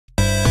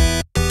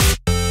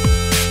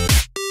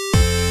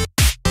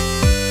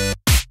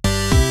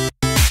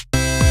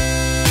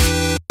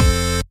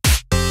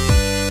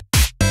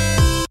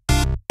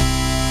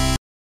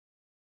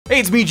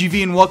Hey, it's me,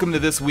 GV, and welcome to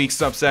this week's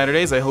Sup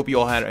Saturdays. I hope you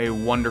all had a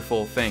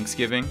wonderful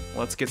Thanksgiving.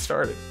 Let's get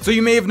started. So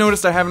you may have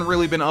noticed I haven't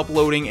really been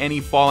uploading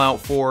any Fallout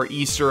 4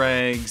 Easter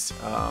eggs,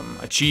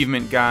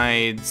 achievement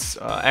guides,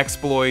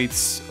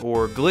 exploits,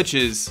 or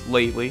glitches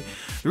lately.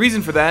 The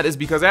reason for that is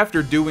because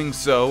after doing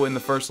so in the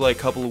first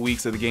couple of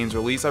weeks of the game's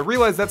release, I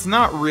realized that's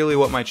not really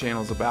what my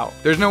channel's about.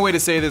 There's no way to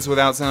say this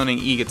without sounding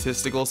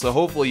egotistical, so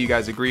hopefully you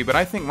guys agree, but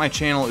I think my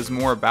channel is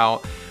more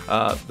about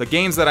the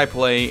games that I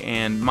play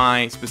and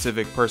my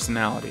specific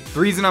personality. The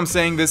reason I'm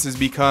saying this is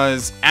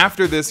because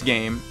after this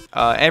game,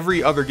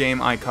 every other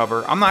game I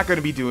cover, I'm not going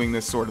to be doing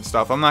this sort of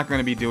stuff. I'm not going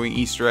to be doing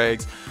Easter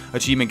eggs,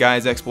 achievement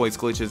guides, exploits,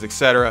 glitches,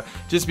 etc.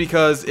 Just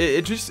because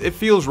it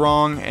feels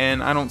wrong,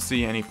 and I don't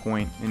see any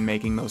point in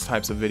making those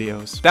types of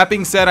videos. That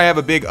being said, I have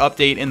a big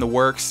update in the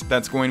works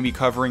that's going to be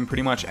covering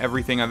pretty much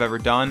everything I've ever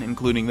done,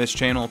 including this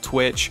channel,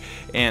 Twitch,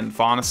 and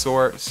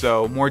Vanasaur.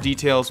 So more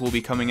details will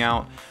be coming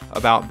out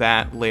about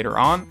that later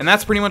on. And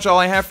that's pretty much all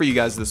I have for you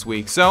guys this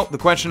week. So the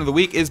question of the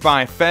week is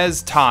by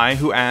Fez Ty,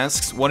 who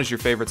asks, what is your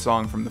favorite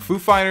song from the Foo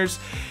Fighters?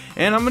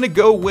 And I'm gonna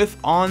go with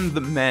On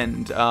the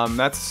Mend.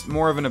 That's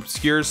more of an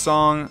obscure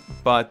song,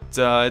 but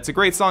it's a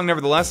great song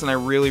nevertheless, and I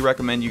really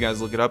recommend you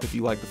guys look it up if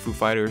you like the Foo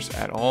Fighters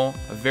at all.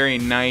 A very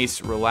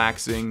nice,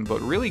 relaxing,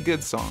 but really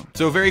good song.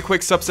 So very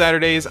quick Sup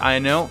Saturdays, I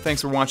know.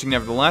 Thanks for watching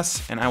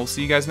nevertheless, and I will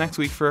see you guys next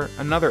week for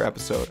another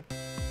episode.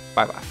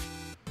 Bye-bye.